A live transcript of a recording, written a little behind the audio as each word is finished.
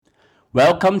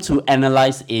Welcome to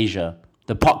Analyze Asia,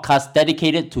 the podcast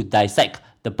dedicated to dissect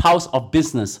the pulse of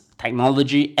business,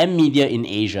 technology, and media in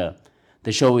Asia.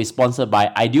 The show is sponsored by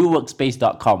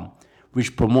idealworkspace.com,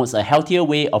 which promotes a healthier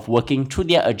way of working through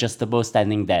their adjustable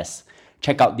standing desks.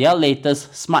 Check out their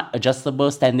latest smart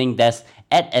adjustable standing desk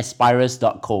at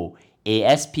aspirus.co,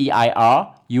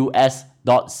 aspirus.co,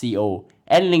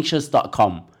 and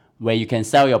linkshes.com, where you can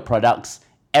sell your products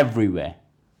everywhere.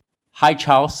 Hi,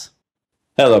 Charles.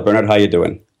 Hello, Bernard. How you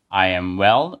doing? I am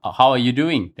well. How are you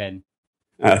doing then?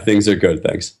 Things are good,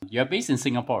 thanks. You're based in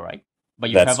Singapore, right?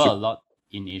 But you That's travel true. a lot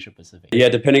in Asia Pacific. Yeah,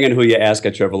 depending on who you ask, I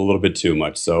travel a little bit too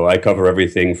much. So I cover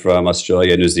everything from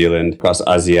Australia, New Zealand, across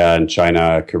ASEAN,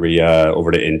 China, Korea,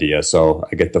 over to India. So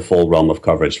I get the full realm of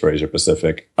coverage for Asia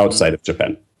Pacific outside of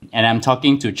Japan. And I'm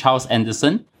talking to Charles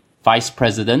Anderson, Vice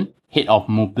President, Head of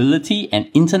Mobility and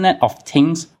Internet of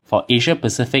Things for Asia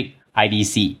Pacific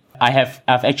IDC. I've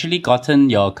actually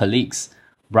gotten your colleagues,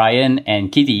 Brian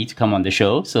and Kitty, to come on the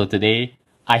show. So today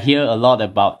I hear a lot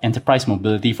about enterprise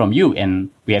mobility from you, and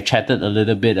we have chatted a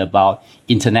little bit about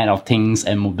Internet of Things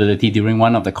and mobility during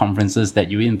one of the conferences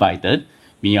that you invited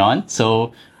me on.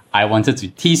 So I wanted to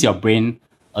tease your brain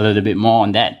a little bit more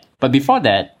on that. But before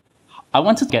that, I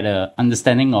wanted to get an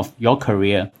understanding of your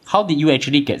career. How did you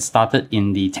actually get started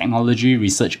in the technology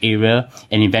research area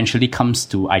and eventually comes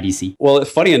to IDC? Well,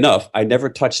 funny enough, I never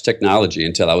touched technology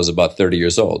until I was about 30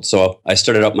 years old. So I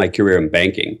started out my career in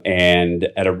banking. And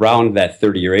at around that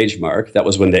 30-year age mark, that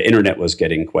was when the internet was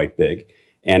getting quite big.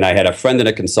 And I had a friend in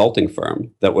a consulting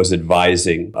firm that was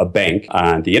advising a bank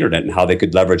on the internet and how they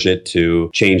could leverage it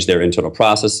to change their internal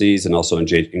processes and also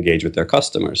engage with their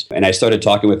customers. And I started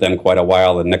talking with them quite a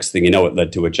while. And next thing you know, it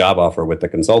led to a job offer with the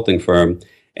consulting firm.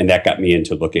 And that got me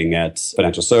into looking at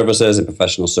financial services and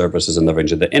professional services and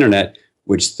leveraging the internet,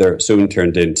 which soon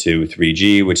turned into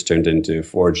 3G, which turned into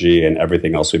 4G and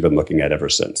everything else we've been looking at ever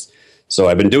since. So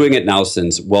I've been doing it now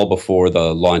since well before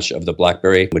the launch of the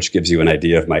BlackBerry, which gives you an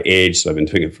idea of my age. So I've been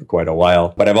doing it for quite a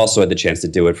while. But I've also had the chance to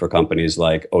do it for companies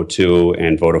like O2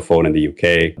 and Vodafone in the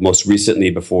UK. Most recently,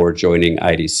 before joining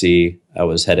IDC, I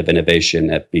was head of innovation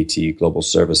at BT Global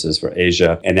Services for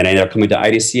Asia. And then I ended up coming to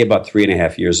IDC about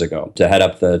 3.5 years ago to head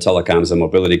up the telecoms and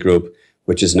mobility group,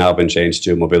 which has now been changed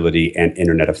to Mobility and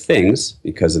Internet of Things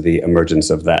because of the emergence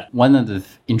of that. One of the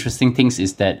interesting things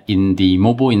is that in the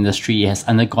mobile industry, it has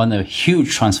undergone a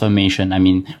huge transformation. I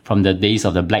mean, from the days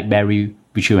of the BlackBerry,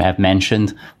 which you have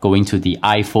mentioned, going to the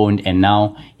iPhone, and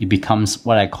now it becomes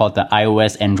what I call the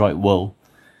iOS Android world.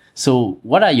 So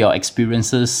what are your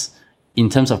experiences in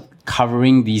terms of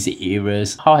covering these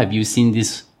areas? How have you seen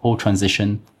this whole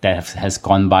transition that has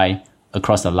gone by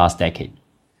across the last decade?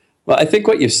 Well, I think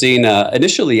what you've seen,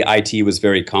 initially IT was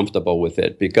very comfortable with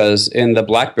it because in the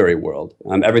BlackBerry world,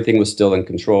 everything was still in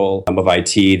control of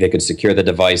IT. They could secure the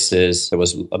devices. There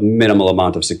was a minimal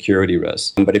amount of security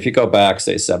risk. But if you go back,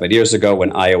 say, 7 years ago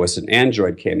when iOS and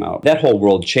Android came out, that whole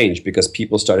world changed because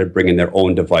people started bringing their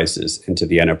own devices into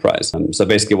the enterprise. So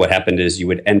basically what happened is you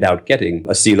would end out getting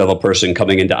a C-level person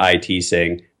coming into IT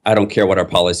saying, I don't care what our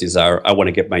policies are. I want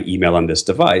to get my email on this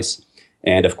device.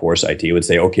 And of course, IT would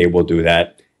say, okay, we'll do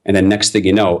that. And then next thing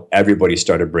you know, everybody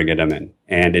started bringing them in.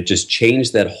 And it just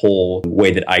changed that whole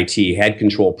way that IT had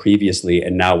control previously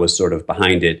and now was sort of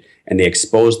behind it. And they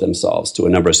exposed themselves to a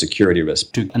number of security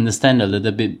risks. To understand a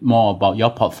little bit more about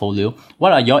your portfolio,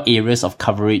 what are your areas of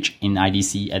coverage in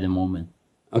IDC at the moment?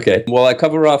 Okay. Well, I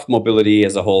cover off mobility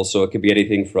as a whole. So it could be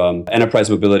anything from enterprise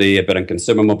mobility, a bit on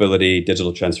consumer mobility,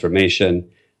 digital transformation.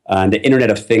 On the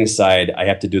Internet of Things side, I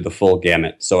have to do the full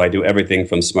gamut. So I do everything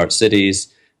from smart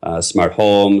cities, smart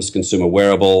homes, consumer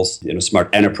wearables,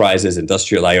 smart enterprises,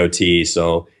 industrial IoT.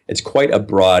 So it's quite a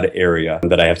broad area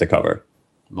that I have to cover.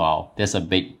 Wow, that's a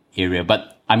big area.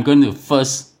 But I'm going to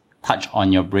first touch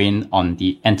on your brain on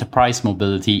the enterprise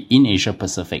mobility in Asia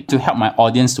Pacific. To help my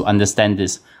audience to understand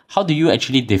this, how do you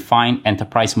actually define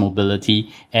enterprise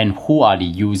mobility and who are the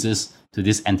users to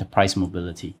this enterprise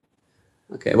mobility?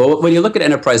 Okay, well, when you look at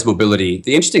enterprise mobility,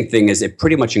 the interesting thing is it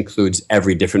pretty much includes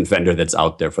every different vendor that's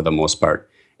out there for the most part.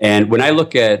 And when I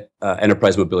look at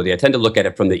enterprise mobility, I tend to look at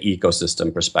it from the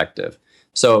ecosystem perspective.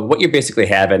 So what you basically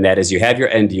have in that is you have your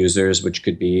end users, which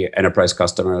could be enterprise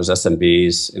customers,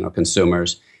 SMBs,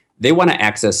 consumers. They want to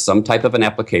access some type of an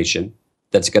application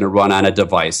that's going to run on a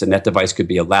device. And that device could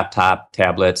be a laptop,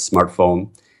 tablet, smartphone.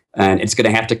 And it's going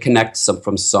to have to connect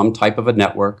from some type of a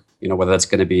network, whether that's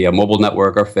going to be a mobile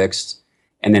network or fixed.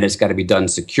 And then it's got to be done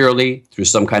securely through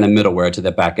some kind of middleware to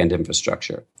the back-end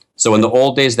infrastructure. So in the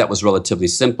old days, that was relatively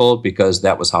simple because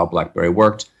that was how BlackBerry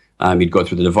worked. You'd go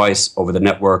through the device, over the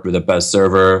network, through the BES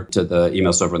server, to the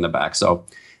email server in the back. So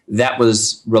that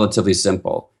was relatively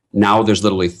simple. Now there's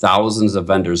literally thousands of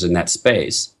vendors in that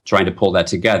space trying to pull that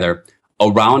together.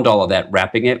 Around all of that,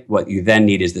 wrapping it, what you then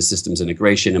need is the systems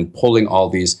integration and pulling all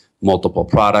these multiple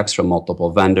products from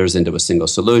multiple vendors into a single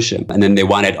solution. And then they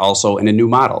want it also in a new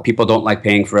model. People don't like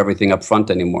paying for everything up front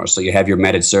anymore. So you have your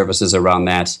managed services around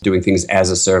that, doing things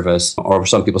as a service, or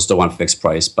some people still want fixed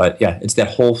price. But yeah, it's that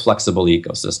whole flexible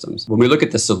ecosystems. When we look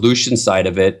at the solution side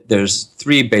of it, there's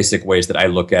three basic ways that I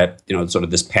look at, sort of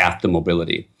this path to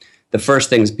mobility. The first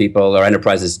things people or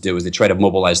enterprises do is they try to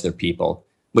mobilize their people,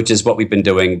 which is what we've been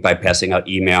doing by passing out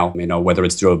email, whether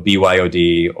it's through a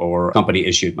BYOD or company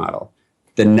issued model.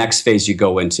 The next phase you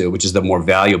go into, which is the more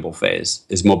valuable phase,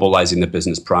 is mobilizing the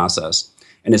business process.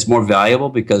 And it's more valuable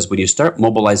because when you start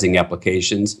mobilizing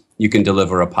applications, you can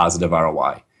deliver a positive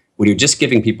ROI. When you're just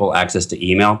giving people access to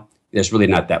email, there's really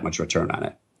not that much return on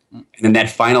it. And then that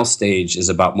final stage is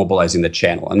about mobilizing the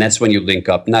channel. And that's when you link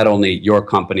up not only your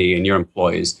company and your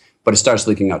employees, but it starts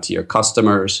linking out to your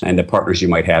customers and the partners you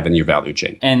might have in your value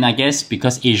chain. And I guess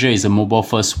because Asia is a mobile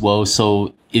first world,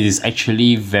 so it is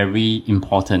actually very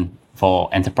important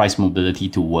for enterprise mobility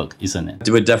to work, isn't it?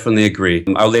 I would definitely agree.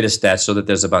 Our latest stats show that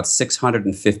there's about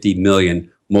 650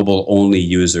 million mobile-only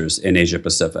users in Asia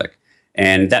Pacific.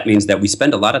 And that means that we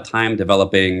spend a lot of time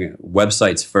developing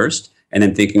websites first and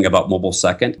then thinking about mobile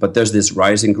second. But there's this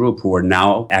rising group who are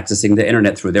now accessing the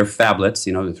internet through their phablets,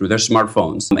 through their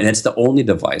smartphones. And it's the only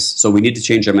device. So we need to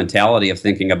change our mentality of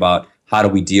thinking about how do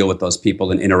we deal with those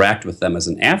people and interact with them as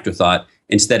an afterthought.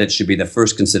 Instead, it should be the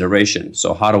first consideration.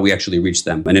 So how do we actually reach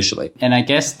them initially? And I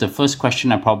guess the first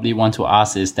question I probably want to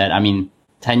ask is that,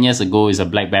 10 years ago is a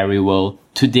BlackBerry world.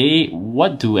 Today,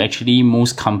 what do actually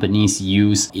most companies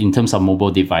use in terms of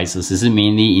mobile devices? Is it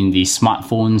mainly in the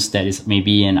smartphones that is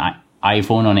maybe an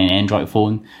iPhone or an Android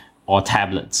phone, or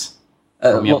tablets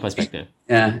from your perspective?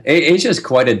 Yeah, Asia is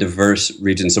quite a diverse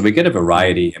region, so we get a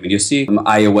variety. You see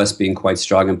iOS being quite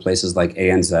strong in places like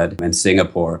ANZ and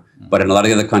Singapore, but in a lot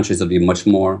of the other countries, it'll be much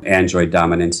more Android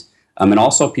dominant. And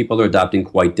also people are adopting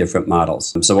quite different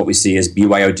models. So what we see is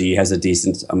BYOD has a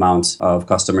decent amount of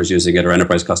customers using it or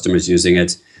enterprise customers using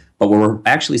it. But we're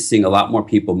actually seeing a lot more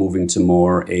people moving to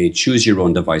more a choose your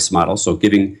own device model. So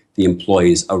giving the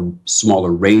employees a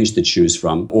smaller range to choose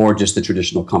from, or just the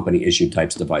traditional company issued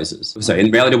types devices. So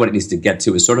in reality, what it needs to get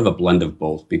to is sort of a blend of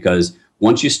both, because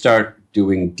once you start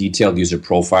doing detailed user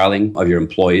profiling of your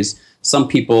employees, some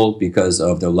people, because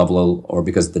of their level or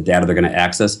because of the data they're going to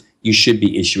access, you should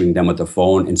be issuing them with a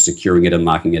phone and securing it and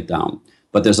locking it down.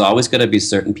 But there's always going to be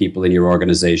certain people in your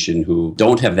organization who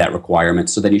don't have that requirement.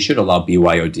 So then you should allow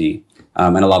BYOD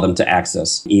and allow them to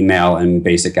access email and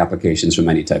basic applications from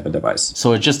any type of device.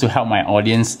 So just to help my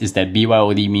audience, is that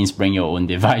BYOD means bring your own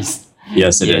device?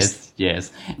 Yes, it is.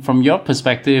 Yes. From your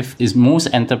perspective, is most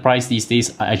enterprise these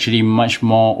days actually much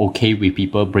more okay with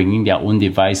people bringing their own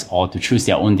device or to choose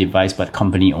their own device, but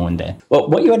company owned that? Well,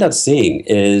 what you end up seeing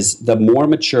is the more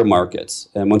mature markets,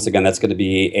 and once again, that's going to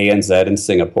be ANZ and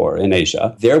Singapore in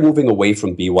Asia, they're moving away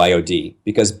from BYOD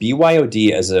because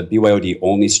BYOD as a BYOD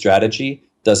only strategy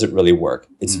doesn't really work.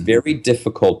 It's very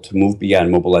difficult to move beyond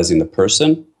mobilizing the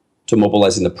person to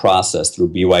mobilizing the process through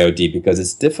BYOD because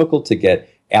it's difficult to get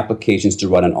applications to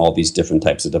run on all these different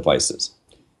types of devices.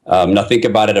 Now think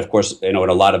about it, of course, in a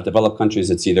lot of developed countries,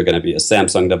 it's either going to be a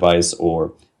Samsung device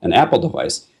or an Apple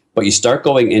device. But you start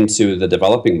going into the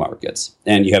developing markets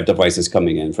and you have devices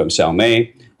coming in from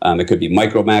Xiaomi. It could be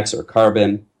Micromax or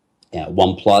Carbon,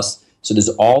 OnePlus. So there's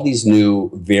all these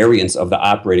new variants of the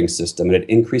operating system, and it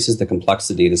increases the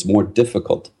complexity. It's more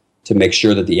difficult to make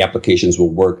sure that the applications will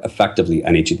work effectively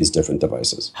on each of these different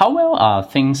devices. How well are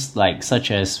things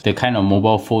such as the kind of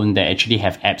mobile phone that actually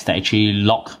have apps that actually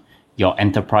lock your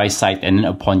enterprise site, and then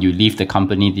upon you leave the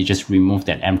company, they just remove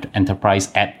that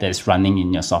enterprise app that's running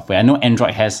in your software? I know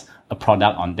Android has a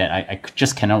product on that. I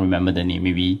just cannot remember the name.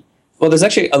 Maybe. Well, there's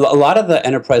actually a lot of the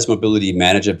enterprise mobility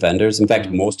management vendors. In fact,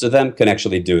 most of them can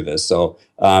actually do this. So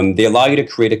they allow you to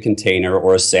create a container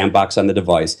or a sandbox on the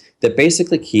device that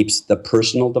basically keeps the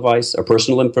personal device or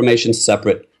personal information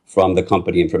separate from the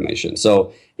company information.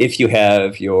 So if you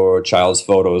have your child's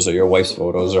photos or your wife's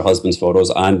photos or husband's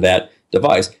photos on that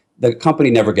device, the company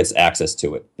never gets access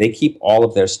to it. They keep all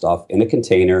of their stuff in a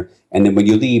container, and then when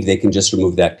you leave, they can just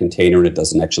remove that container and it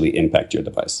doesn't actually impact your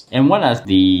device. And what are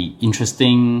the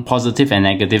interesting positive and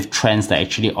negative trends that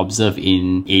actually observe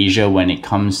in Asia when it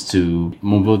comes to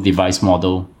mobile device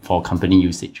model for company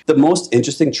usage? The most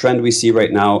interesting trend we see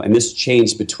right now, and this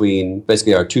changed between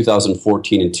basically our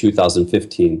 2014 and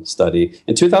 2015 study.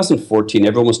 In 2014,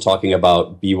 everyone was talking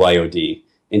about BYOD.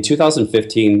 In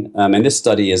 2015, and this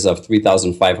study is of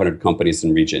 3,500 companies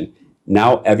in the region,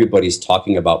 now everybody's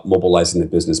talking about mobilizing the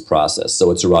business process.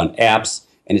 So it's around apps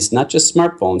And it's not just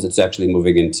smartphones, it's actually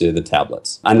moving into the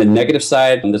tablets. On the negative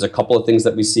side, there's a couple of things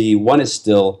that we see. One is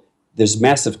still there's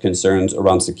massive concerns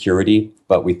around security,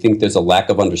 but we think there's a lack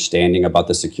of understanding about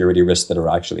the security risks that are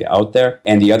actually out there.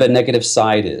 And the other negative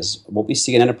side is what we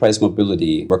see in enterprise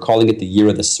mobility, we're calling it the year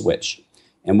of the switch.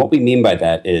 And what we mean by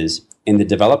that is in the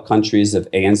developed countries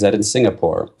of ANZ and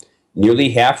Singapore, nearly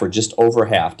half or just over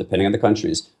half, depending on the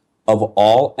countries, of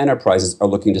all enterprises are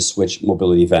looking to switch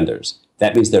mobility vendors.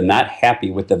 That means they're not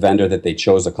happy with the vendor that they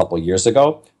chose a couple years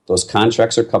ago. Those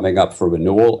contracts are coming up for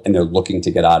renewal and they're looking to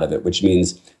get out of it, which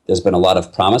means there's been a lot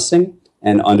of promising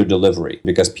and under delivery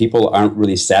because people aren't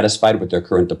really satisfied with their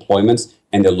current deployments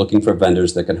and they're looking for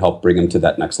vendors that can help bring them to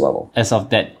that next level. As of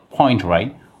that point,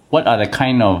 right, what are the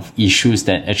kind of issues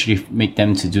that actually make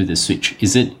them to do the switch?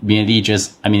 Is it merely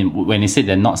just, when they say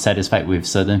they're not satisfied with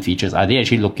certain features, are they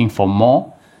actually looking for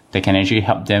more that can actually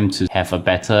help them to have a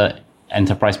better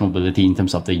enterprise mobility in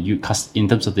terms of the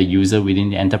user within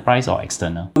the enterprise or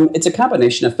external? It's a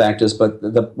combination of factors, but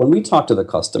when we talk to the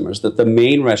customers, the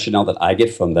main rationale that I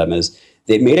get from them is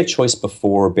they made a choice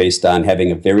before based on having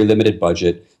a very limited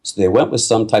budget. So they went with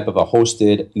some type of a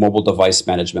hosted mobile device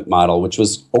management model, which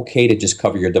was okay to just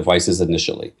cover your devices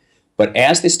initially. But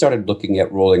as they started looking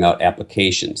at rolling out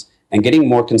applications and getting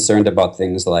more concerned about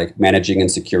things like managing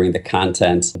and securing the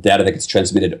content, data that gets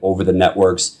transmitted over the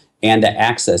networks, and the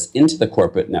access into the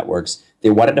corporate networks, they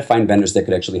wanted to find vendors that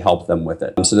could actually help them with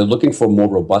it. So they're looking for more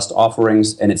robust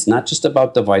offerings, and it's not just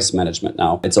about device management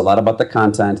now. It's a lot about the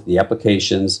content, the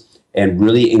applications, and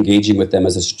really engaging with them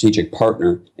as a strategic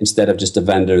partner instead of just a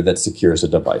vendor that secures a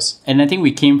device. And I think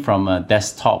we came from a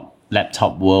desktop,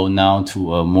 laptop world now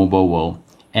to a mobile world.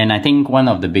 And I think one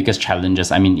of the biggest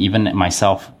challenges, even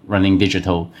myself running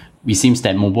digital, it seems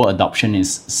that mobile adoption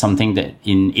is something that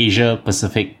in Asia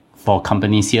Pacific for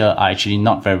companies here are actually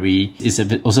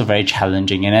also very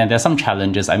challenging. And then there's some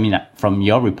challenges. From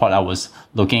your report, I was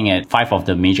looking at 5 of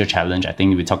the major challenges. I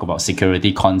think we talk about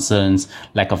security concerns,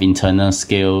 lack of internal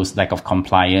skills, lack of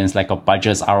compliance, lack of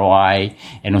budgets, ROI,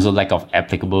 and also lack of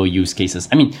applicable use cases.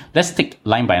 Let's take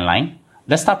line by line.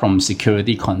 Let's start from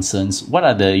security concerns. What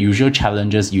are the usual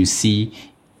challenges you see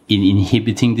in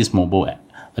inhibiting this mobile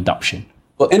adoption?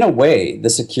 Well, in a way, the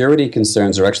security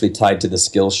concerns are actually tied to the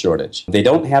skills shortage. They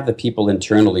don't have the people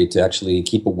internally to actually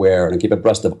keep aware and keep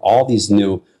abreast of all these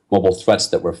new mobile threats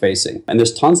that we're facing. And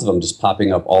there's tons of them just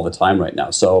popping up all the time right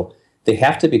now. So they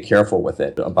have to be careful with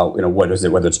it about, what is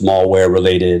it, whether it's malware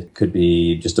related, it could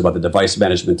be just about the device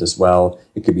management as well.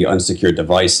 It could be unsecured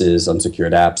devices,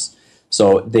 unsecured apps.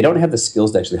 So they don't have the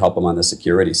skills to actually help them on the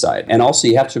security side. And also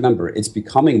you have to remember, it's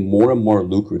becoming more and more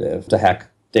lucrative to hack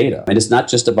data. And it's not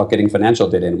just about getting financial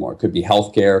data anymore. It could be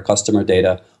healthcare, customer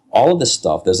data, all of this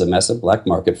stuff. There's a massive black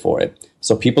market for it.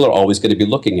 So people are always going to be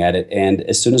looking at it. And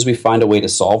as soon as we find a way to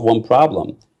solve one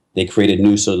problem, they create a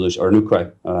new solution or a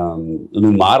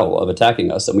new model of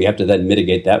attacking us. And we have to then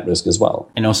mitigate that risk as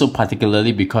well. And also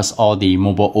particularly because all the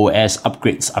mobile OS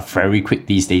upgrades are very quick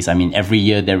these days. Every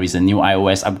year there is a new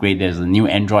iOS upgrade. There's a new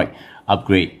Android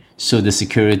upgrade. So the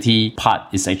security part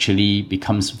is actually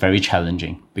becomes very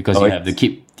challenging because you have to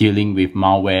keep dealing with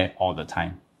malware all the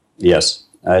time. Yes,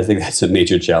 I think that's a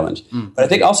major challenge. But I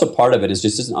think also part of it is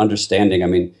just an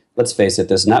understanding. Let's face it,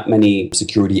 there's not many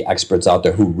security experts out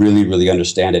there who really, really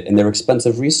understand it, and they're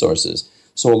expensive resources.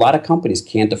 So a lot of companies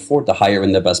can't afford to hire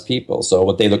in the best people. So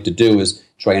what they look to do is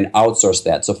try and outsource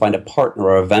that. So find a partner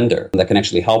or a vendor that can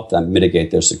actually help them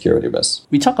mitigate their security risks.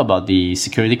 We talk about the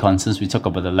security concerns. We talk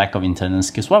about the lack of internal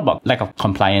skills. What about lack of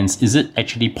compliance? Is it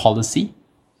actually policy?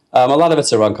 A lot of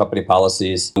it's around company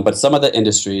policies, but some of the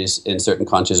industries in certain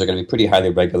countries are going to be pretty highly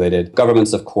regulated.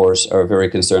 Governments, of course, are very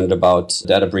concerned about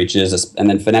data breaches, and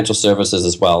then financial services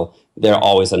as well. They're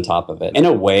always on top of it. In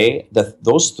a way,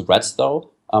 those threats,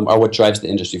 though, are what drives the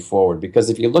industry forward. Because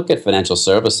if you look at financial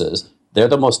services, they're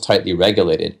the most tightly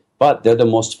regulated, but they're the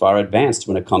most far advanced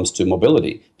when it comes to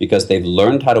mobility because they've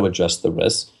learned how to address the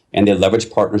risks and they leverage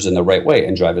partners in the right way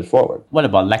and drive it forward. What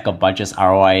about lack of budgets,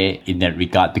 ROI in that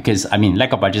regard? Because,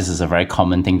 lack of budgets is a very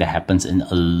common thing that happens in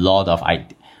a lot of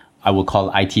I would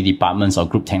call IT departments or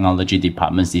group technology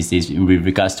departments these days with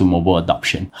regards to mobile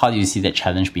adoption. How do you see that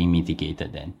challenge being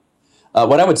mitigated then?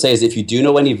 What I would say is if you do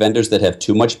know any vendors that have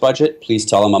too much budget, please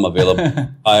tell them I'm available.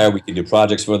 We can do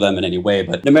projects for them in any way.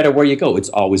 But no matter where you go, it's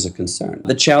always a concern.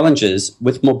 The challenge is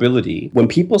with mobility, when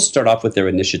people start off with their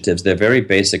initiatives, they're very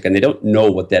basic and they don't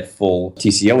know what that full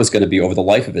TCO is going to be over the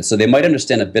life of it. So they might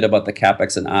understand a bit about the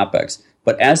CapEx and OpEx.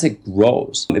 But as it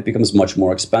grows, it becomes much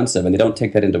more expensive and they don't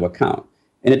take that into account.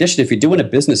 In addition, if you're doing a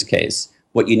business case,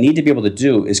 what you need to be able to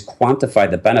do is quantify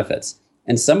the benefits.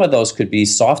 And some of those could be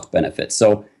soft benefits.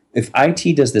 So If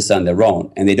IT does this on their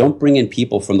own and they don't bring in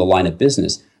people from the line of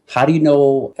business, how do you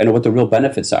know what the real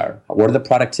benefits are? What are the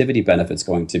productivity benefits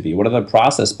going to be? What are the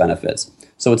process benefits?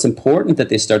 So it's important that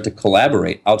they start to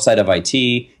collaborate outside of IT,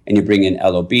 and you bring in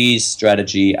LOBs,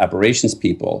 strategy, operations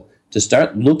people to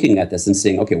start looking at this and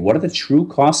saying, okay, what are the true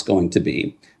costs going to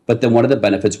be? But then what are the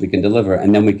benefits we can deliver?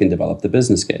 And then we can develop the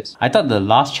business case. I thought the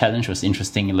last challenge was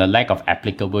interesting, the lack of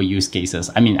applicable use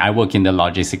cases. I mean, I work in the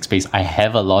logistics space. I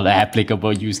have a lot of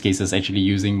applicable use cases actually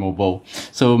using mobile.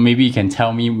 So maybe you can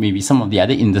tell me maybe some of the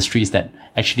other industries that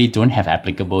actually don't have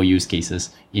applicable use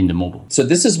cases in the mobile. So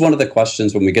this is one of the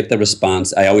questions when we get the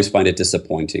response, I always find it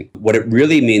disappointing. What it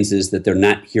really means is that they're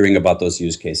not hearing about those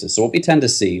use cases. So what we tend to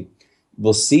see,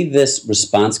 we'll see this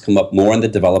response come up more in the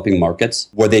developing markets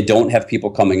where they don't have people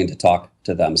coming in to talk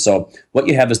to them. So what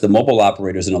you have is the mobile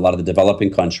operators in a lot of the developing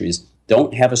countries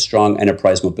don't have a strong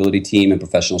enterprise mobility team and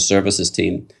professional services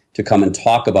team to come and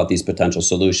talk about these potential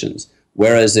solutions.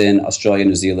 Whereas in Australia,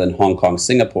 New Zealand, Hong Kong,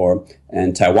 Singapore,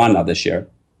 and Taiwan now this year,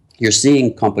 you're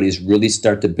seeing companies really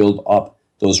start to build up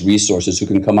those resources who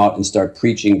can come out and start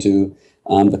preaching to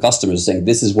the customers saying,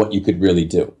 this is what you could really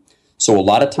do. So a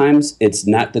lot of times it's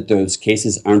not that those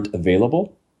cases aren't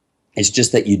available. It's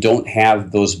just that you don't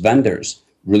have those vendors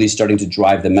really starting to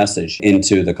drive the message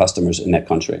into the customers in that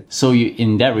country. So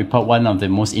in that report, one of the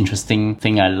most interesting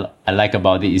thing I like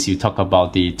about it is you talk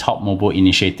about the top mobile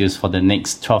initiatives for the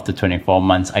next 12 to 24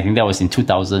 months. I think that was in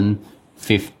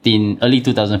 2015, early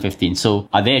 2015. So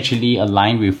are they actually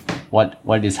aligned with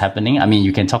what is happening? I mean,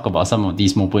 you can talk about some of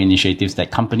these mobile initiatives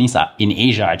that companies are in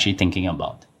Asia are actually thinking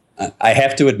about. I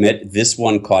have to admit, this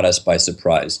one caught us by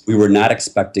surprise. We were not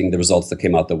expecting the results that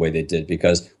came out the way they did,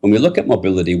 because when we look at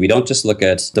mobility, we don't just look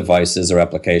at devices or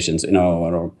applications,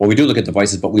 well, we do look at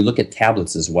devices, but we look at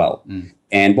tablets as well.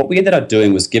 And what we ended up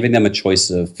doing was giving them a choice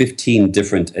of 15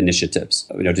 different initiatives,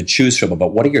 to choose from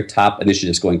about what are your top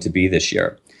initiatives going to be this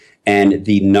year. And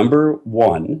the number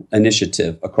one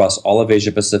initiative across all of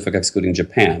Asia Pacific, excluding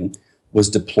Japan, was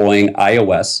deploying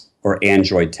iOS or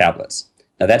Android tablets.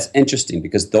 Now, that's interesting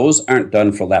because those aren't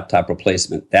done for laptop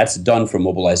replacement. That's done for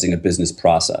mobilizing a business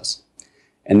process.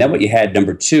 And then what you had,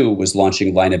 number two, was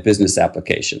launching line of business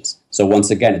applications. So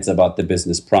once again, it's about the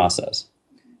business process.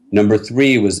 Number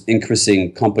three was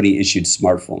increasing company-issued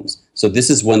smartphones. So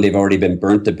this is when they've already been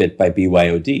burnt a bit by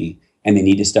BYOD, and they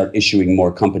need to start issuing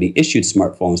more company-issued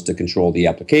smartphones to control the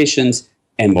applications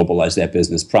and mobilize that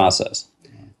business process.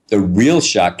 The real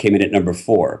shock came in at number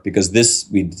four, because this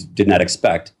we did not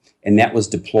expect, and that was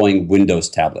deploying Windows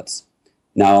tablets.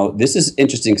 Now, this is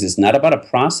interesting because it's not about a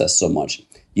process so much.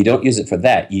 You don't use it for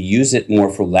that. You use it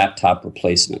more for laptop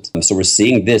replacement. So we're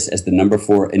seeing this as the number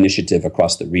four initiative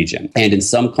across the region. And in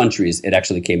some countries, it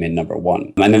actually came in number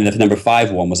one. And then the number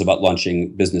five one was about launching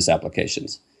business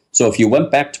applications. So if you went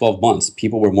back 12 months,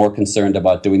 people were more concerned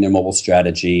about doing their mobile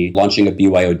strategy, launching a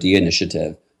BYOD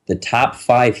initiative. The top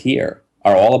five here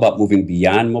are all about moving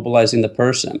beyond mobilizing the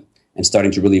person and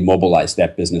starting to really mobilize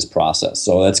that business process.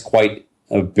 So that's quite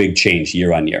a big change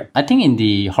year on year. I think in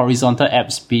the horizontal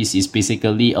app space is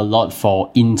basically a lot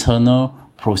for internal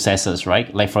processes,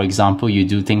 right? Like, for example, you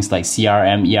do things like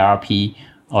CRM, ERP,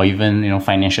 or even,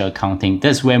 financial accounting.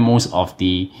 That's where most of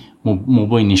the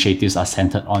mobile initiatives are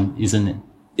centered on, isn't it?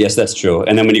 Yes, that's true.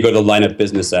 And then when you go to the line of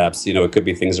business apps, it could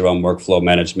be things around workflow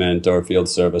management or field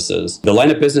services. The line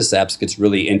of business apps gets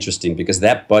really interesting because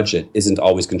that budget isn't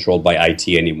always controlled by IT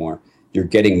anymore. You're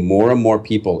getting more and more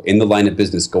people in the line of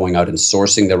business going out and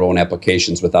sourcing their own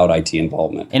applications without IT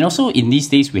involvement. And also in these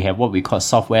days, we have what we call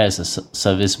software as a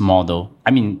service model.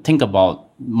 I mean, think about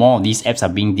more of these apps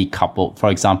are being decoupled.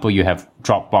 For example, you have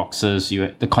Dropboxes, you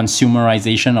have the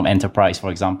consumerization of enterprise,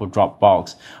 for example,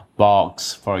 Dropbox,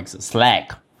 Box,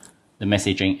 Slack, the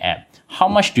messaging app. How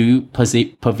much do you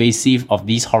pervasive of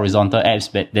these horizontal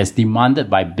apps that's demanded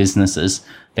by businesses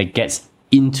that gets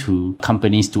into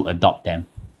companies to adopt them?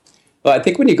 Well, I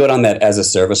think when you go down that as a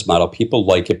service model, people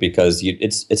like it because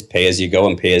it's pay as you go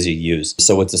and pay as you use.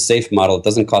 So it's a safe model. It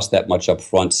doesn't cost that much up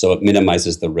front, so it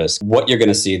minimizes the risk. What you're going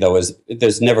to see, though, is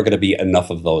there's never going to be enough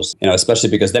of those,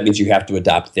 especially because that means you have to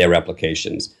adopt their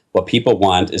applications. What people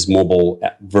want is mobile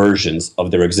versions of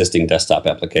their existing desktop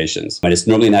applications. And it's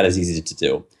normally not as easy to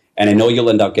do. And I know you'll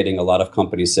end up getting a lot of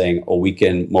companies saying, we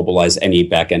can mobilize any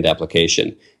back-end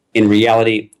application. In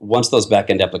reality, once those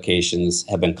back-end applications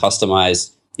have been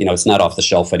customized, it's not off the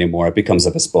shelf anymore. It becomes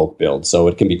a bespoke build. So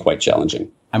it can be quite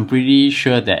challenging. I'm pretty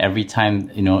sure that every time,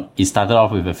 it started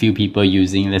off with a few people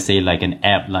using, let's say, like an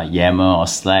app like Yammer or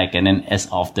Slack. And then as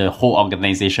of the whole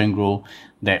organization grow,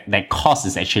 that cost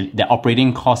is actually, the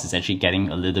operating cost is actually getting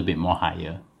a little bit more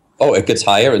higher. Oh, it gets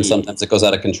higher, and sometimes it goes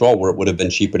out of control where it would have been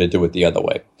cheaper to do it the other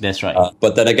way. That's right.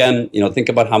 But then again, think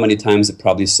about how many times it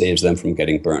probably saves them from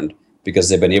getting burned because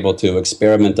they've been able to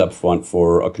experiment up front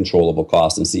for a controllable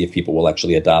cost and see if people will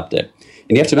actually adopt it.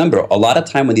 And you have to remember, a lot of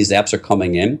time when these apps are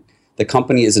coming in, the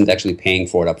company isn't actually paying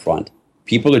for it up front.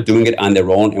 People are doing it on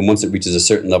their own, and once it reaches a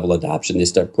certain level of adoption, they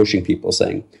start pushing people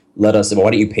saying, why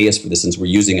don't you pay us for this since we're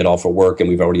using it all for work and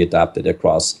we've already adopted it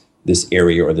across this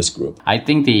area or this group. I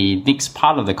think the next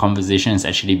part of the conversation has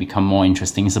actually become more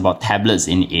interesting. It's about tablets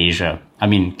in Asia. I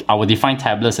mean, I would define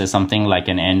tablets as something like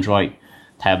an Android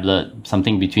tablet,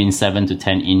 something between 7 to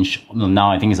 10 inch.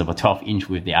 Now I think it's about 12 inch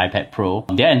with the iPad Pro.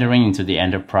 They're entering into the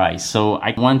enterprise. So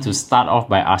I want to start off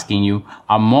by asking you,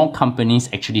 are more companies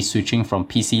actually switching from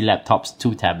PC laptops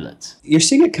to tablets? You're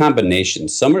seeing a combination.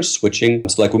 Some are switching.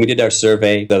 So like when we did our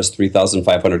survey, that was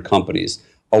 3,500 companies.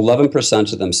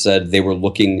 11% of them said they were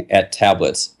looking at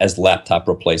tablets as laptop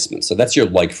replacements. So that's your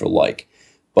like for like.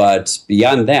 But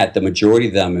beyond that, the majority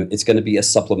of them, it's going to be a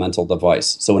supplemental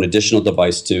device. So an additional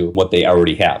device to what they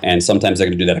already have. And sometimes they're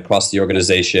going to do that across the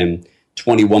organization.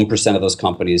 21% of those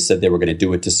companies said they were going to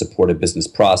do it to support a business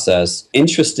process.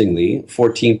 Interestingly,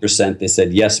 14% they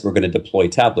said, yes, we're going to deploy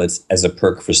tablets as a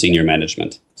perk for senior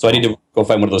management. So I need to go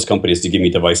find one of those companies to give me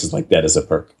devices like that as a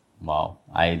perk. Wow,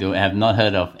 I have not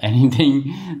heard of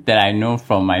anything that I know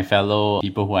from my fellow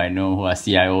people who I know who are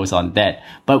CIOs on that.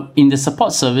 But in the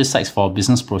support service sites for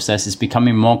business process, it's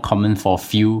becoming more common for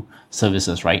few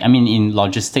services, right? I mean, in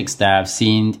logistics that I've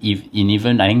seen,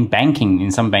 even I think banking,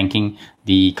 in some banking,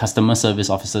 the customer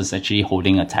service officer is actually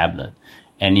holding a tablet.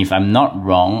 And if I'm not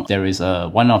wrong, there is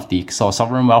one of the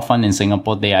sovereign wealth fund in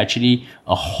Singapore. They are actually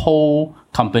a whole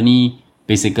company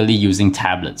basically using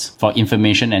tablets for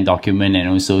information and document, and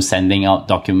also sending out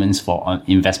documents for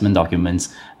investment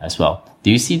documents as well.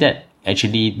 Do you see that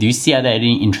actually? Do you see are there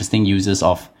any interesting uses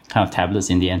of kind of tablets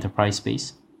in the enterprise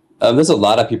space? There's a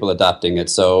lot of people adopting it.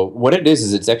 So what it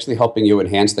is it's actually helping you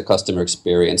enhance the customer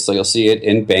experience. So you'll see it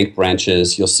in bank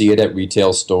branches. You'll see it at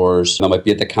retail stores. It might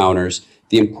be at the counters.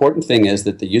 The important thing is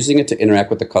that they're using it to interact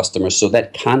with the customer, so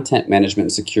that content management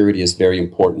and security is very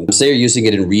important. Say you're using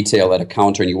it in retail at a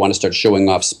counter and you want to start showing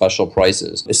off special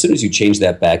prices. As soon as you change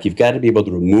that back, you've got to be able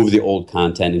to remove the old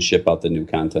content and ship out the new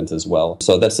content as well.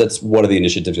 So that's one of the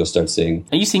initiatives you'll start seeing.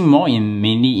 Are you seeing more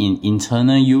mainly in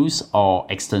internal use or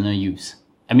external use?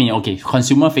 I mean, okay,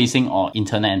 consumer facing or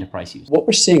internal enterprise use? What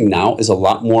we're seeing now is a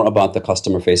lot more about the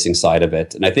customer facing side of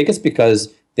it. And I think it's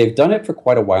because they've done it for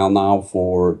quite a while now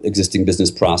for existing business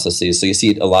processes. So you see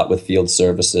it a lot with field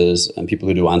services and people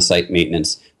who do on-site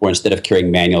maintenance, where instead of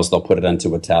carrying manuals, they'll put it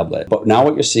onto a tablet. But now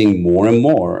what you're seeing more and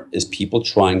more is people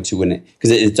trying to,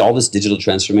 because it's all this digital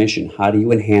transformation. How do you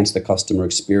enhance the customer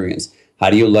experience? How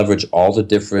do you leverage all the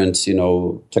different,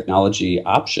 technology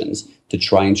options to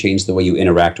try and change the way you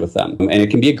interact with them? And it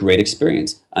can be a great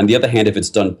experience. On the other hand, if it's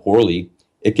done poorly,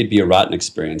 it could be a rotten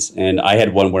experience. And I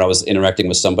had one where I was interacting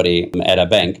with somebody at a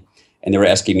bank, and they were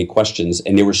asking me questions,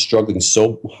 and they were struggling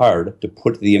so hard to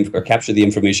capture the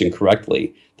information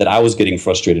correctly that I was getting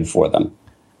frustrated for them.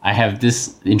 I have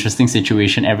this interesting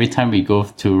situation every time we go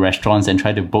to restaurants and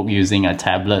try to book using a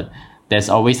tablet. There's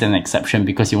always an exception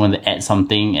because you want to add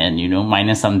something and,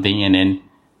 minus something, and then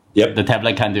the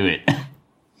tablet can't do it.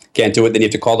 Can't do it. Then you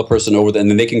have to call the person over, and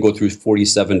then they can go through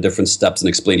 47 different steps and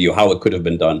explain to you how it could have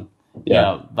been done.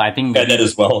 Yeah, but I think that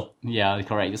as well. Yeah,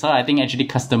 correct. So I think actually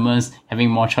customers having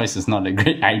more choice is not a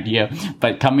great idea.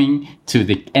 But coming to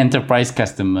the enterprise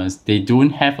customers, they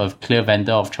don't have a clear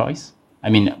vendor of choice. I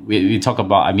mean, we talk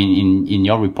about, in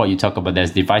your report, you talk about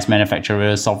there's device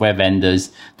manufacturers, software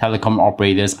vendors, telecom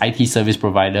operators, IT service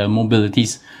provider,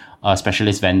 mobilities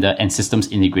specialist vendor, and systems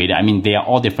integrator. I mean, they are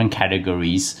all different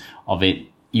categories of it.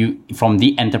 From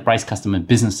the enterprise customer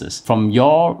businesses, from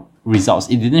your results,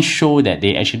 it didn't show that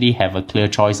they actually have a clear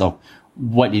choice of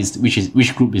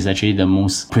which group is actually the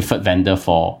most preferred vendor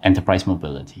for enterprise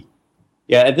mobility.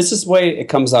 Yeah, and this is the way it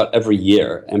comes out every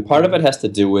year. And part of it has to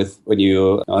do with when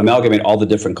you amalgamate all the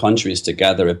different countries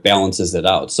together, it balances it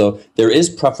out. So there is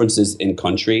preferences in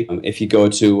country. If you go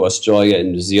to Australia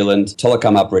and New Zealand,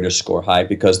 telecom operators score high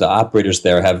because the operators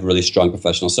there have really strong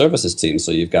professional services teams.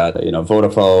 So you've got,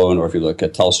 Vodafone, or if you look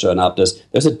at Telstra and Optus,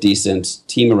 there's a decent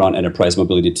team around enterprise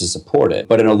mobility to support it.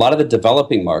 But in a lot of the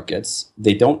developing markets,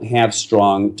 they don't have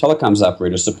strong telecoms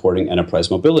operators supporting enterprise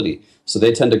mobility. So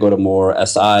they tend to go to more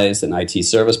SIs and IT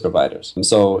service providers. And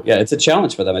so, it's a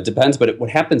challenge for them. It depends. But what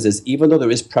happens is, even though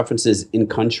there is preferences in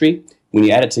country, when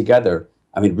you add it together,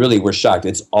 really, we're shocked.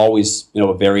 It's always,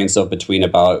 a variance of between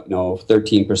about,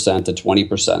 13% to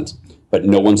 20% but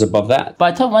no one's above that.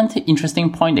 But I thought one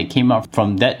interesting point that came up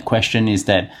from that question is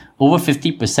that over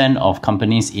 50% of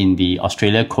companies in the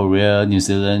Australia, Korea, New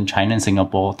Zealand, China, and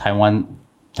Singapore, Taiwan,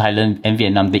 Thailand, and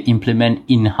Vietnam, they implement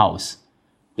in-house.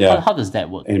 Yeah. How does that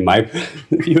work? In my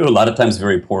view, a lot of times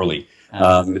very poorly.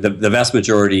 The vast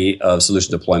majority of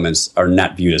solution deployments are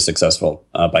not viewed as successful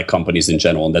by companies in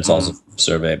general, and that's also a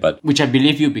survey. But which I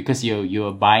believe you, because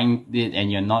you're buying it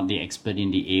and you're not the expert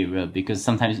in the area, because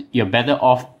sometimes you're better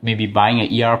off maybe buying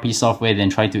an ERP software than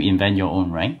try to invent your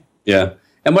own, right? Yeah.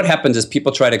 And what happens is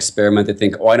people try to experiment. They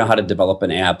think, oh, I know how to develop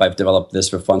an app. I've developed this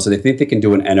for fun. So they think they can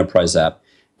do an enterprise app.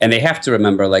 And they have to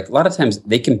remember, like, a lot of times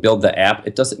they can build the app.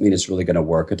 It doesn't mean it's really going to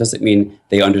work. It doesn't mean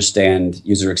they understand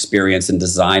user experience and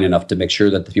design enough to make sure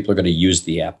that the people are going to use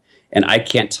the app. And I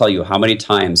can't tell you how many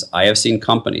times I have seen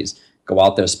companies go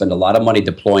out there, spend a lot of money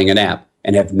deploying an app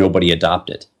and have nobody adopt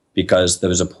it because there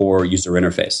was a poor user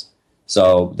interface.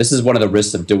 So this is one of the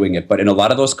risks of doing it. But in a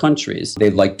lot of those countries, they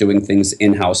like doing things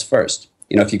in-house first.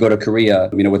 You know, if you go to Korea,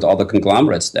 with all the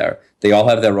conglomerates there, they all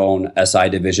have their own SI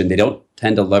division. They don't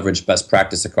tend to leverage best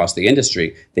practice across the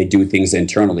industry. They do things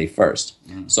internally first.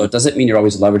 So it doesn't mean you're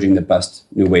always leveraging the best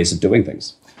new ways of doing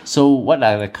things. So what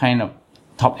are the kind of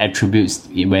top attributes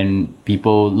when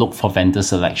people look for vendor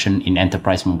selection in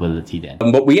enterprise mobility then?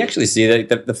 But we actually see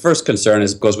that the first concern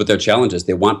goes with their challenges.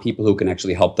 They want people who can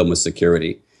actually help them with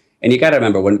security. And you got to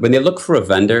remember, when they look for a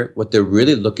vendor, what they're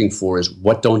really looking for is,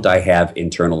 what don't I have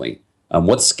internally?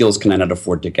 What skills can I not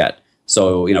afford to get?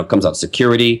 So, it comes out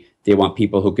security. They want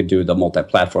people who could do the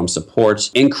multi-platform support.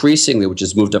 Increasingly, which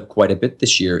has moved up quite a bit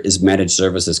this year, is managed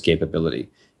services capability.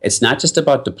 It's not just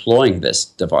about deploying this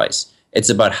device. It's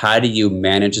about how do you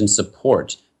manage and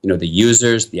support, the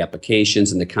users, the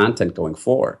applications, and the content going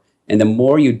forward. And the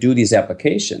more you do these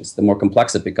applications, the more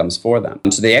complex it becomes for them.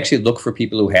 So they actually look for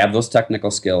people who have those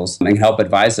technical skills and help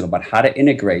advise them about how to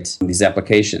integrate these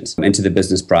applications into the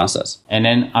business process. And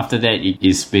then after that, it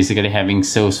is basically having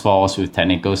Salesforce with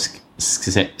technical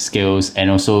skills and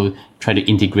also try to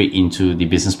integrate into the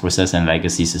business process and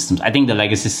legacy systems. I think the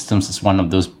legacy systems is one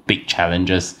of those big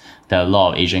challenges that a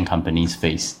lot of Asian companies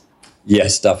face.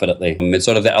 Yes, definitely. It's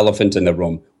sort of the elephant in the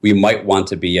room. We might want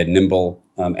to be a nimble,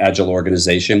 agile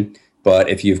organization, but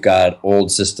if you've got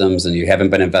old systems and you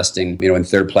haven't been investing, in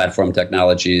third platform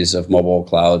technologies of mobile,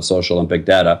 cloud, social, and big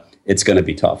data, it's going to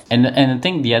be tough. And I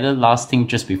think the other last thing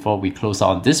just before we close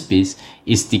out this piece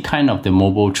is the kind of the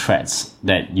mobile threats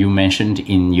that you mentioned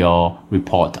in your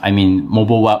report. I mean,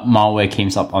 mobile malware came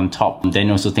up on top.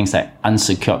 Then also things like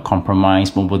unsecured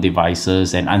compromised mobile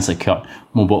devices and unsecured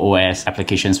mobile OS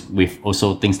applications with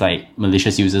also things like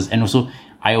malicious users and also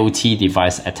IoT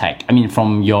device attack. I mean,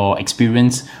 from your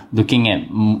experience looking at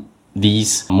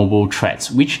these mobile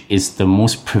threats, which is the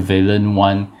most prevalent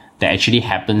one that actually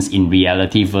happens in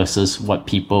reality versus what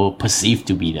people perceive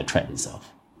to be the threat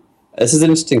itself? This is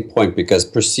an interesting point because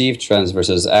perceived trends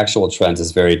versus actual trends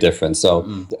is very different. So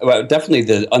definitely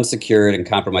the unsecured and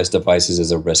compromised devices is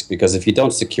a risk because if you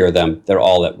don't secure them, they're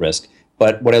all at risk.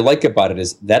 But what I like about it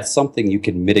is that's something you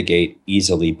can mitigate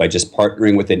easily by just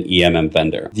partnering with an EMM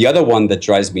vendor. The other one that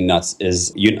drives me nuts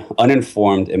is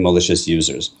uninformed and malicious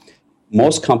users.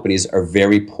 Most companies are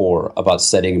very poor about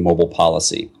setting mobile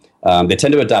policy. They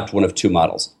tend to adopt one of two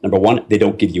models. Number one, they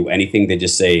don't give you anything. They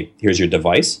just say, here's your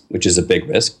device, which is a big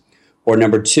risk. Or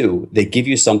number two, they give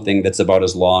you something that's about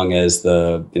as long as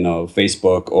the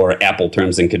Facebook or Apple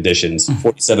terms and conditions,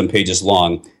 47 pages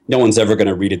long. No one's ever going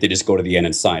to read it. They just go to the end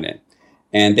and sign it.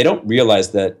 And they don't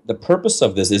realize that the purpose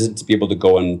of this isn't to be able to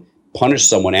go and punish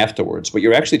someone afterwards. What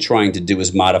you're actually trying to do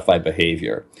is modify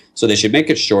behavior. So they should make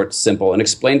it short, simple, and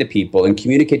explain to people and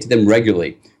communicate to them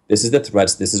regularly. This is the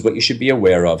threats. This is what you should be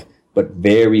aware of. But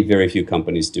very, very few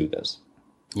companies do this.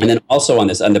 Yeah. And then also on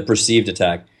the perceived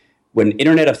attack, when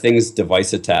Internet of Things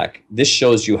device attack, this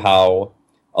shows you how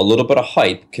a little bit of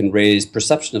hype can raise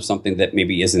perception of something that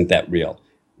maybe isn't that real.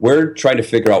 We're trying to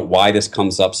figure out why this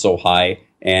comes up so high.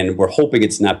 And we're hoping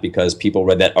it's not because people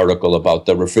read that article about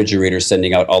the refrigerator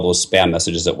sending out all those spam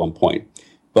messages at one point.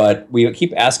 But we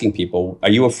keep asking people,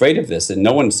 are you afraid of this? And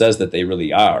no one says that they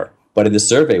really are. But in the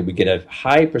survey, we get a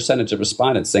high percentage of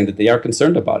respondents saying that they are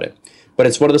concerned about it. But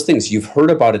it's one of those things. You've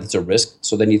heard about it. It's a risk.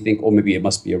 So then you think, oh, maybe it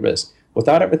must be a risk.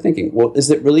 Without ever thinking, well,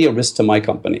 is it really a risk to my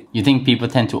company? You think people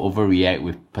tend to overreact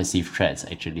with perceived threats,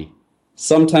 actually?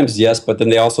 Sometimes, yes. But then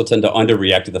they also tend to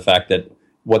underreact to the fact that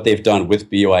what they've done with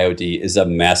BYOD is a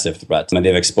massive threat. And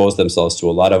they've exposed themselves to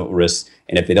a lot of risks.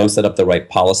 And if they don't set up the right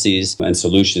policies and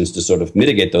solutions to sort of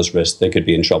mitigate those risks, they could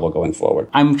be in trouble going forward.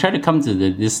 I'm trying to come to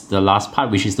the last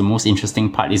part, which is the most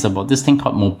interesting part, is about this thing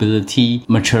called mobility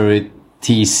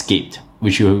maturity scape.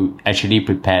 which you actually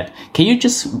prepared. Can you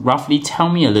just roughly tell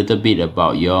me a little bit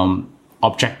about your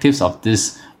objectives of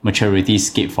this maturity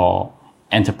scape for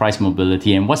enterprise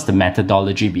mobility and what's the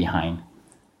methodology behind?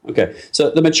 Okay,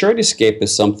 so the maturity scape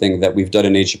is something that we've done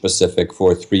in Asia Pacific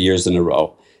for 3 years in a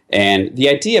row. And the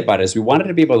idea about it is we wanted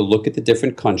to be able to look at the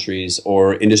different countries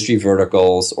or industry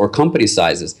verticals or company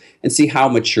sizes and see how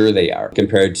mature they are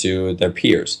compared to their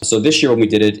peers. So this year when we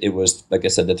did it, it was, like I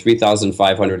said, the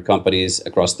 3,500 companies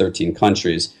across 13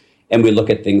 countries. And we look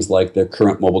at things like their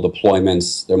current mobile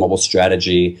deployments, their mobile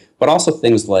strategy, but also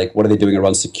things like what are they doing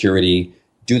around security?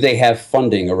 Do they have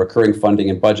funding or recurring funding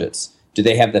and budgets? Do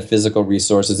they have the physical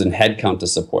resources and headcount to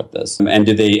support this? And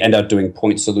do they end up doing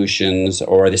point solutions,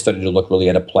 or are they starting to look really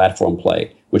at a platform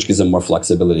play, which gives them more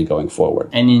flexibility going forward?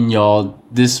 And in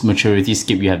this maturity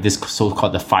scape, you have this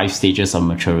so-called the 5 stages of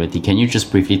maturity. Can you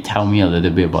just briefly tell me a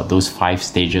little bit about those 5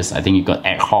 stages? I think you got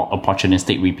ad hoc,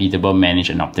 opportunistic, repeatable, managed,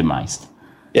 and optimized.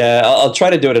 Yeah, I'll try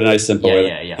to do it in a nice, simple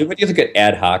way. Yeah. When you look at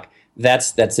ad hoc,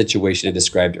 that's that situation I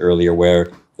described earlier where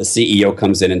the CEO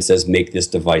comes in and says, make this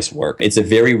device work. It's a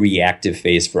very reactive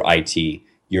phase for IT.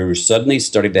 You're suddenly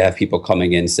starting to have people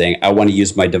coming in saying, I want to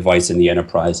use my device in the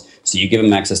enterprise. So you give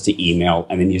them access to email,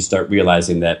 and then you start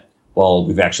realizing that, well,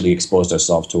 we've actually exposed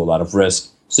ourselves to a lot of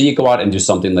risk. So you go out and do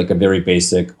something like a very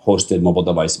basic hosted mobile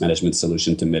device management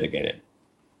solution to mitigate it.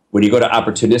 When you go to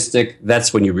opportunistic,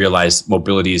 that's when you realize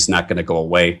mobility is not going to go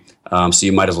away. So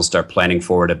you might as well start planning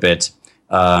for it a bit.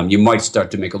 You might start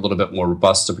to make a little bit more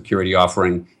robust security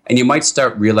offering, and you might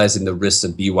start realizing the risks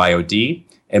of BYOD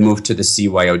and move to the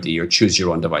CYOD or choose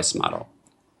your own device model.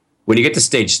 When you get to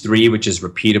stage 3, which is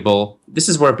repeatable, this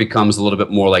is where it becomes a little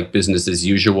bit more like business as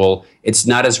usual. It's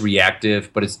not as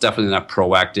reactive, but it's definitely not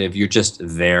proactive. You're just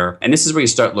there. And this is where you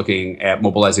start looking at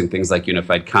mobilizing things like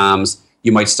unified comms.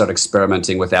 You might start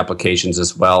experimenting with applications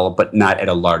as well, but not at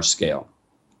a large scale.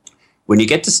 When you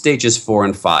get to stages 4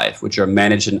 and 5, which are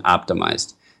managed and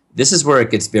optimized, this is where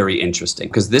it gets very interesting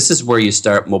because this is where you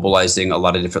start mobilizing a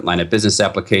lot of different line of business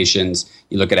applications.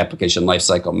 You look at application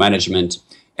lifecycle management,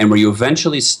 and where you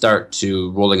eventually start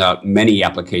to rolling out many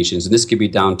applications. And this could be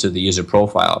down to the user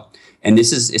profile. And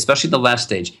this is, especially the last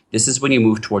stage, this is when you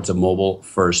move towards a mobile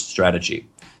first strategy.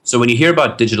 So when you hear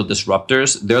about digital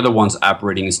disruptors, they're the ones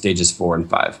operating in stages 4 and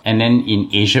 5. And then in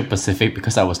Asia Pacific,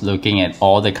 because I was looking at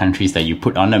all the countries that you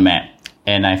put on the map,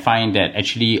 and I find that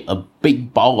actually a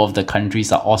big bulk of the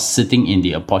countries are all sitting in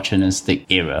the opportunistic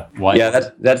era. Why? Yeah,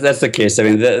 that's the case. I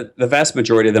mean, the vast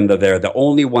majority of them are there. The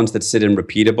only ones that sit in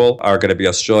repeatable are going to be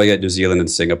Australia, New Zealand, and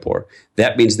Singapore.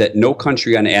 That means that no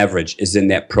country on average is in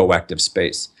that proactive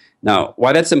space. Now,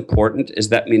 why that's important is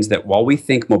that means that while we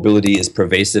think mobility is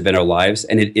pervasive in our lives,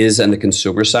 and it is on the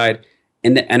consumer side,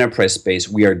 in the enterprise space,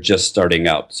 we are just starting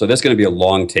out. So there's going to be a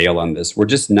long tail on this. We're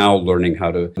just now learning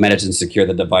how to manage and secure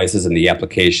the devices and the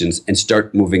applications and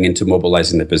start moving into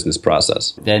mobilizing the business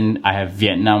process. Then I have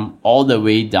Vietnam all the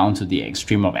way down to the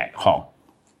extreme of ad hoc.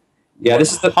 Yeah,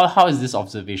 this is how is this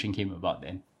observation came about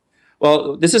then?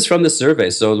 Well, this is from the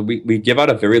survey. So we give out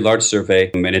a very large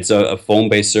survey, and it's a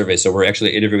phone-based survey. So we're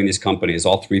actually interviewing these companies,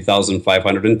 all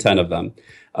 3,510 of them.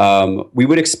 We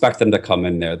would expect them to come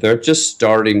in there. They're just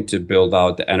starting to build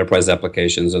out the enterprise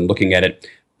applications and looking at it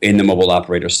in the mobile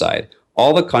operator side.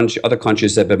 All the other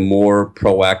countries have been more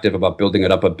proactive about building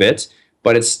it up a bit,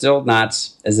 but it's still not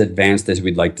as advanced as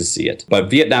we'd like to see it. But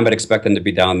Vietnam, I'd expect them to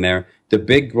be down there. The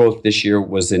big growth this year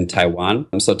was in Taiwan.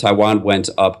 So Taiwan went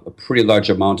up a pretty large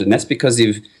amount, and that's because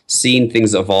you've seen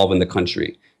things evolve in the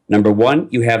country. Number one,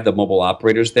 you have the mobile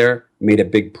operators there made a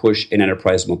big push in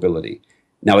enterprise mobility.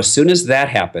 Now, as soon as that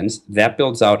happens, that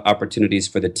builds out opportunities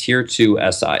for the tier 2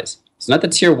 SIs. It's not the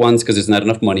tier 1s because there's not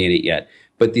enough money in it yet,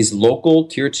 but these local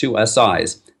tier 2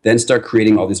 SIs then start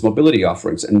creating all these mobility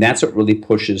offerings, and that's what really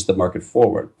pushes the market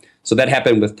forward. So that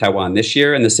happened with Taiwan this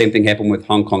year, and the same thing happened with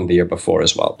Hong Kong the year before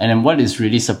as well. And then what is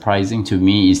really surprising to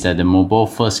me is that the mobile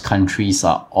first countries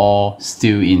are all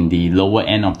still in the lower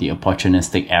end of the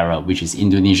opportunistic era, which is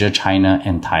Indonesia, China,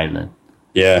 and Thailand.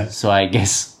 Yeah. So I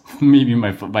guess maybe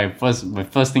my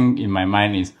first thing in my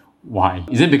mind is why?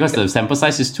 Is it because the sample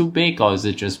size is too big, or is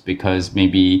it just because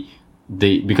maybe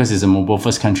because it's a mobile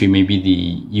first country, maybe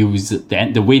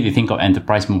the way they think of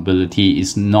enterprise mobility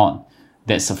is not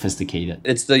that sophisticated?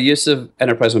 It's the use of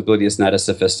enterprise mobility is not as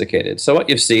sophisticated. So what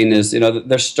you've seen is,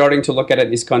 they're starting to look at it in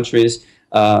these countries.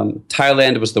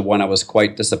 Thailand was the one I was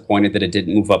quite disappointed that it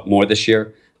didn't move up more this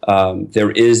year.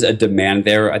 There is a demand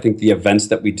there. I think the events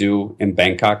that we do in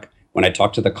Bangkok, when I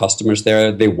talk to the customers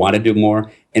there, they want to do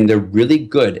more, and they're really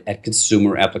good at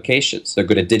consumer applications. They're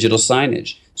good at digital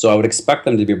signage. So I would expect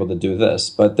them to be able to do this,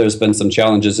 but there's been some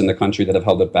challenges in the country that have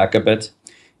held it back a bit.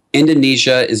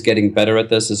 Indonesia is getting better at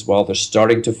this as well. They're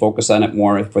starting to focus on it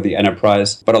more for the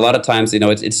enterprise. But a lot of times,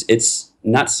 it's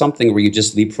not something where you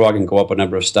just leapfrog and go up a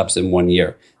number of steps in 1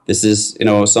 year. This is,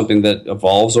 something that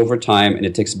evolves over time, and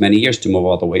it takes many years to move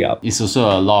all the way up. It's also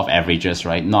a law of averages,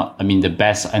 right? The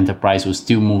best enterprise will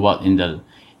still move up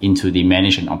into the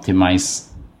manage and optimize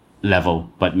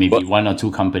level, but maybe one or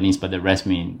two companies, but the rest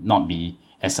may not be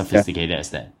as sophisticated as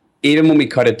that. Even when we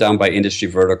cut it down by industry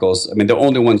verticals, the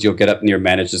only ones you'll get up near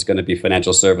managed is going to be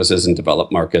financial services and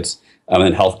developed markets.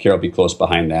 And healthcare will be close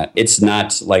behind that. It's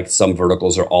not like some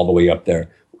verticals are all the way up there.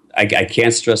 I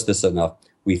can't stress this enough.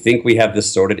 We think we have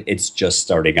this sorted. It's just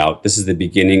starting out. This is the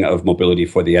beginning of mobility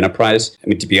for the enterprise.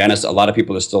 To be honest, a lot of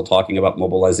people are still talking about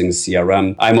mobilizing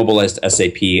CRM. I mobilized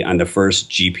SAP on the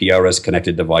first GPRS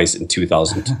connected device in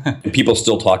 2000. And people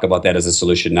still talk about that as a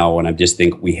solution now, and I just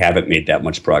think we haven't made that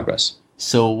much progress.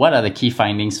 So what are the key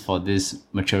findings for this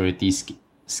maturity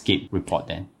scape report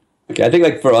then? Okay, I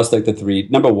think for us, the three,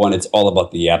 number one, it's all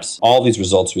about the apps. All these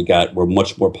results we got were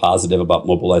much more positive about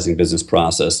mobilizing business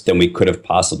process than we could have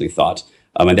possibly thought.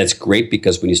 And that's great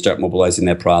because when you start mobilizing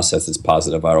that process, it's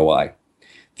positive ROI.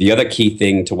 The other key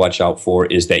thing to watch out for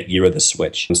is that year of the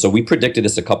switch. So we predicted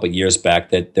this a couple of years back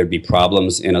that there'd be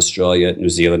problems in Australia, New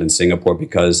Zealand, and Singapore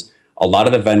because a lot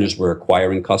of the vendors were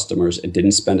acquiring customers and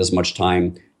didn't spend as much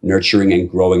time nurturing and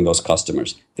growing those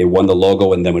customers. They won the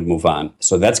logo and then would move on.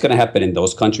 So that's going to happen in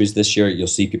those countries this year. You'll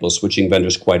see people switching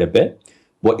vendors quite a bit.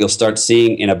 What you'll start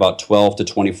seeing in about 12 to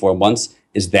 24 months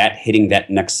is that hitting that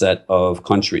next set of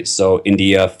countries. So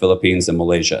India, Philippines, and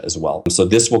Malaysia as well. So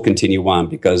this will continue on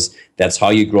because that's how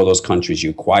you grow those countries. You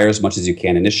acquire as much as you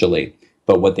can initially.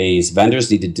 But what these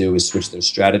vendors need to do is switch their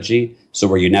strategy. So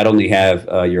where you not only have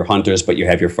your hunters, but you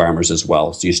have your farmers as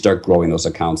well. So you start growing those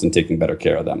accounts and taking better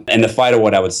care of them. And the final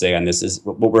what I would say on this is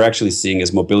what we're actually seeing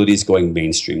is mobility is going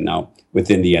mainstream now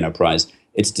within the enterprise.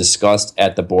 It's discussed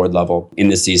at the board level in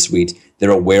the C-suite.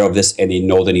 They're aware of this and they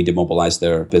know they need to mobilize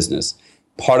their business.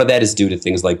 Part of that is due to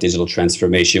things like digital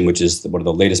transformation, which is one of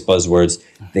the latest buzzwords.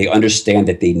 They understand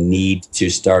that they need to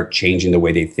start changing the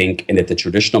way they think and that the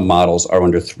traditional models are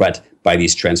under threat by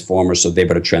these transformers. So they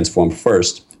better transform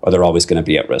first or they're always going to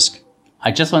be at risk.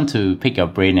 I just want to pick your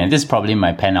brain, and this is probably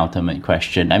my penultimate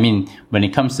question. When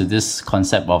it comes to this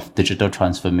concept of digital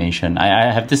transformation,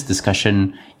 I have this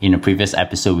discussion in a previous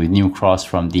episode with Neil Cross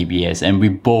from DBS, and we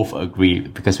both agree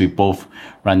because we both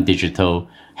run digital.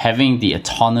 Having the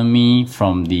autonomy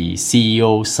from the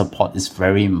CEO support is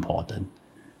very important.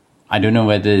 I don't know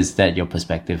whether is that your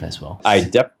perspective as well.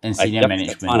 And senior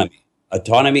management.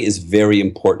 Autonomy is very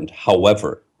important.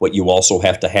 However, what you also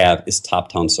have to have is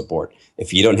top-down support.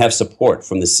 If you don't have support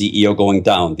from the CEO going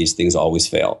down, these things always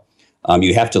fail.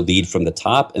 You have to lead from the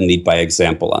top and lead by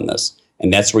example on this.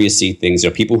 And that's where you see things.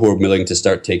 There are people who are willing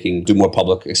to do more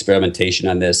public experimentation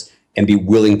on this and be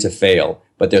willing to fail.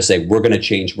 But they're saying, we're going to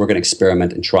change, we're going to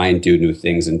experiment and try and do new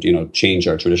things and change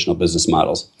our traditional business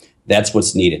models. That's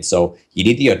what's needed. So you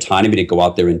need the autonomy to go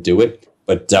out there and do it.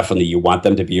 But definitely you want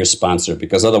them to be your sponsor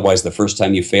because otherwise the first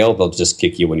time you fail, they'll just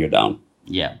kick you when you're down.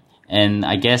 Yeah. And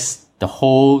I guess the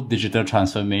whole digital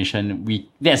transformation,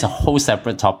 there's a whole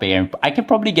separate topic. And I can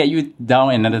probably get you down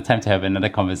another time to have another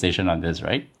conversation on this,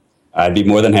 right? I'd be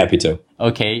more than happy to.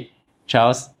 Okay.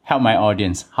 Charles, help my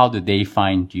audience. How do they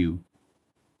find you?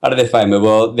 How do they find me?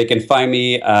 Well, they can find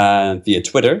me via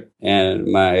Twitter.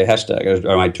 And my hashtag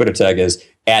or my Twitter tag is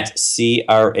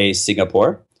 @CRA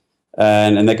Singapore.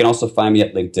 And they can also find me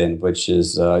at LinkedIn, which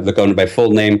is, look under my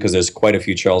full name because there's quite a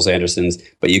few Charles Andersons,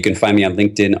 but you can find me on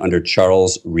LinkedIn under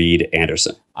Charles Reed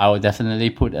Anderson. I will definitely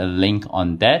put a link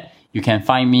on that. You can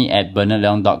find me at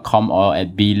bernardleong.com or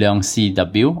at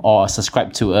bleongcw or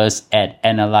subscribe to us at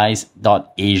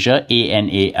analyse.asia,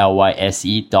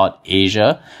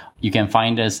 ANALYSE.asia. You can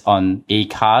find us on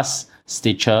Acast,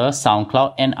 Stitcher,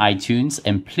 SoundCloud, and iTunes.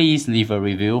 And please leave a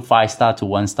review, 5-star to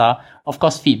 1-star. Of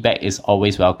course, feedback is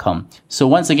always welcome. So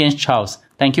once again, Charles,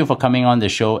 thank you for coming on the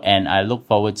show, and I look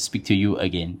forward to speak to you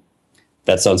again.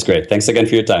 That sounds great. Thanks again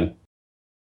for your time.